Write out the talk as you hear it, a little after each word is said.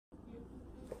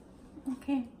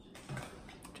Okay.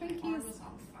 Drinkies.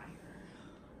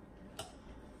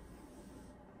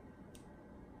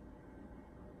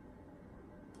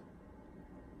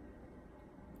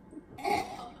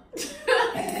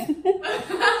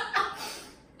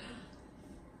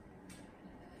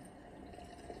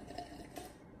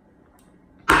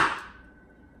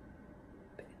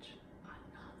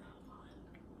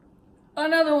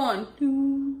 Another one. Is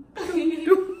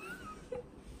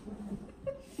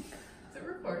it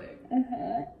recording?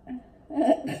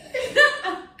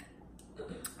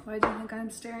 Why do you think I'm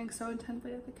staring so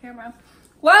intently at the camera?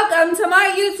 Welcome to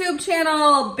my YouTube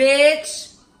channel,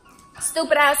 bitch.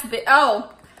 Stupid ass bitch.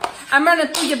 Oh, I'm running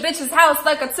through your bitch's house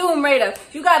like a Tomb Raider.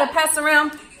 You gotta pass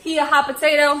around. He a hot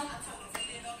potato.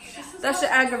 That shit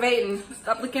aggravating.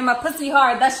 Stop looking at my pussy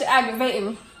hard. That shit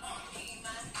aggravating.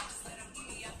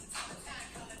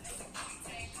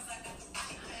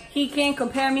 He can't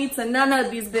compare me to none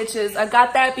of these bitches. I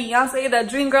got that Beyonce, that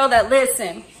dream girl that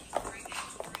listen.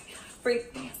 Freak.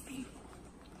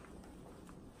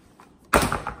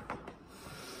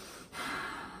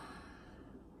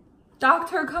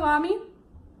 Dr. Kamami?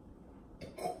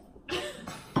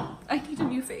 I need a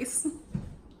new face.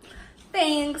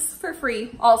 Thanks, for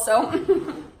free, also.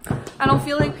 I don't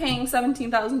feel like paying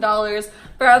 $17,000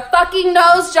 for a fucking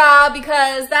nose job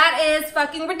because that is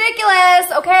fucking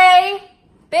ridiculous, okay?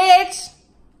 Bitch.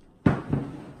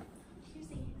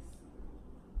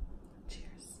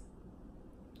 Cheers.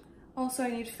 Also, I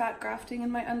need fat grafting in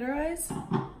my under eyes.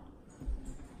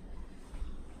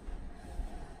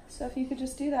 So if you could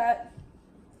just do that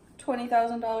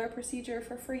 $20,000 procedure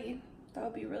for free, that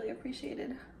would be really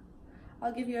appreciated.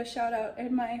 I'll give you a shout out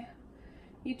in my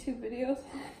YouTube videos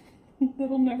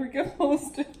that'll never get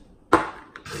posted.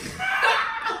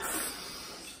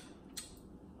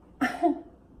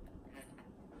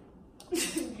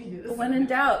 When in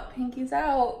doubt, pinkies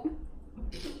out.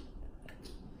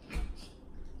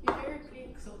 You're very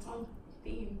pink, so it's on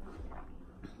theme.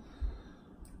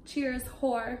 Cheers,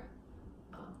 whore.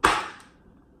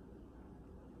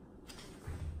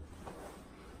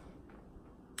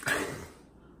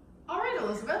 All right,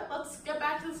 Elizabeth, let's get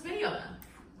back to this video then.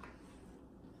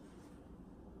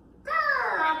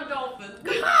 Grr, I'm a dolphin.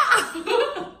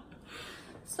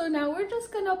 So now we're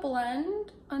just gonna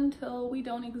blend until we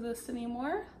don't exist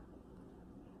anymore.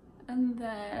 And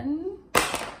then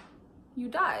you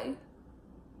die.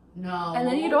 No. And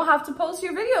then you don't have to post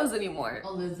your videos anymore.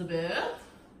 Elizabeth,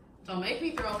 don't make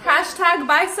me throw. Hashtag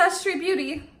Bicestry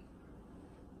Beauty.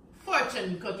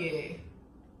 Fortune cookie.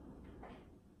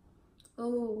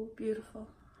 Oh, beautiful.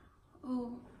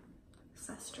 Oh,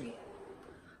 ancestry.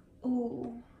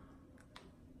 Oh.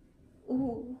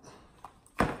 Oh.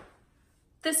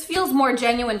 This feels more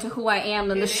genuine to who I am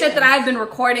than the shit that I've been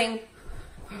recording.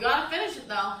 You gotta finish it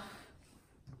though.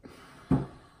 I'm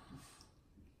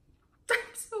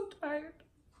so tired.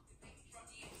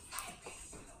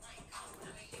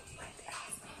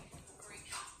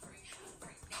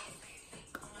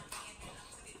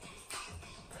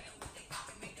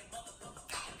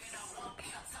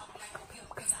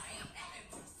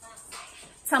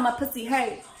 Tell my pussy,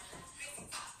 hey.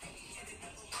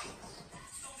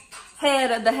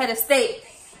 Head of the head of state.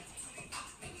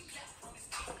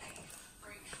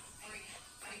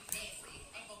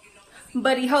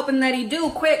 But he hoping that he do.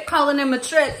 Quit calling him a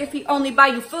trick if he only buy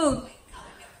you food.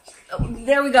 Oh,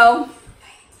 there we go.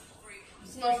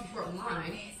 It's the most important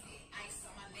line.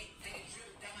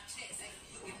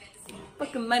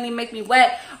 Fucking money make me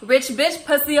wet. Rich bitch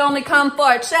pussy only come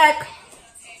for a check.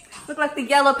 Look like the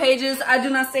yellow pages. I do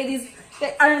not say these.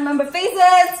 I remember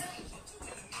faces.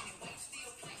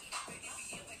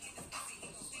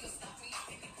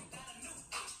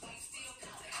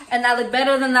 And I look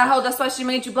better than that hoe. That's why she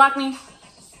made you block me.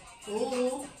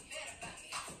 Ooh.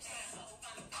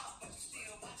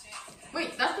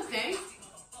 Wait, that's the thing?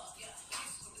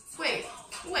 Wait.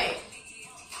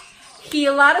 He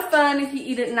a lot of fun if you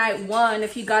eat it night one.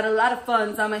 If you got a lot of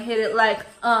funds, I'ma hit it like,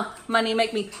 money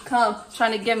make me come.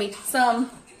 Trying to give me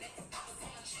some.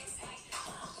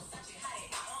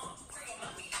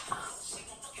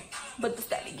 But the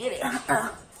steady get it.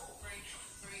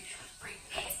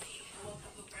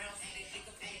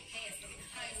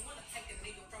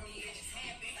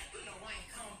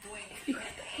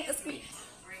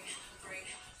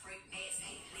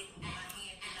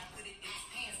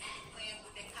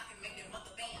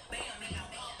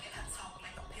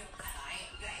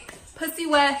 Pussy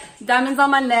wet, diamonds on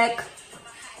my neck.